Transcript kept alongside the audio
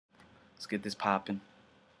Let's get this popping.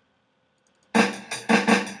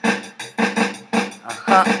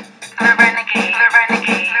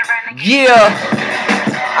 Yeah,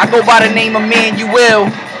 I go by the name of Manuel,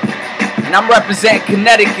 and I'm representing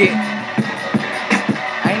Connecticut.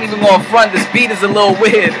 I ain't even gonna front, this beat is a little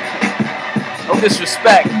weird. No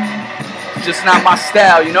disrespect, it's just not my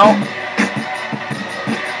style, you know?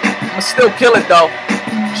 I'ma still kill it though.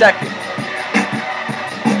 Check it.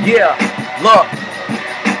 Yeah, look,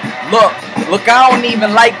 I don't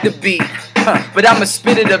even like the beat, but I'ma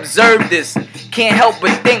spit it, observe this. Can't help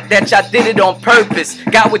but think that y'all did it on purpose.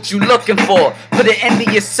 Got what you looking for, put it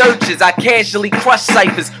into your searches. I casually crush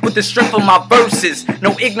ciphers with the strength of my verses.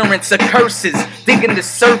 No ignorance or curses, digging the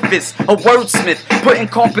surface. A wordsmith, putting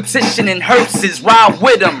competition in hearses. Ride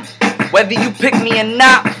with them, whether you pick me or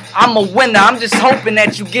not, I'm a winner. I'm just hoping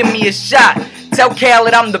that you give me a shot. Tell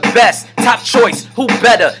Khaled I'm the best, top choice, who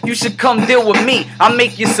better? You should come deal with me, I'll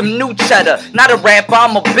make you some new cheddar. Not a rapper,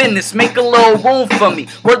 I'm a business, make a little room for me.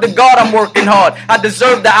 Word to God, I'm working hard, I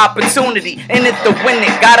deserve the opportunity. In it to win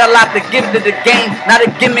it, got a lot to give to the game. Not a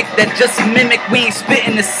gimmick that just mimic, we ain't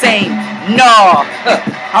spitting the same. Nah,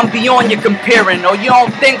 I'm beyond your comparing. Oh, you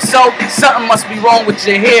don't think so? Something must be wrong with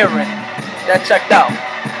your hearing. That checked out.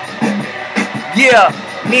 Yeah,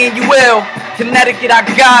 Manuel, Connecticut, I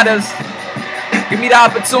got us. Give me the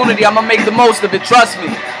opportunity, I'ma make the most of it, trust me.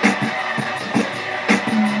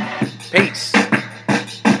 Peace.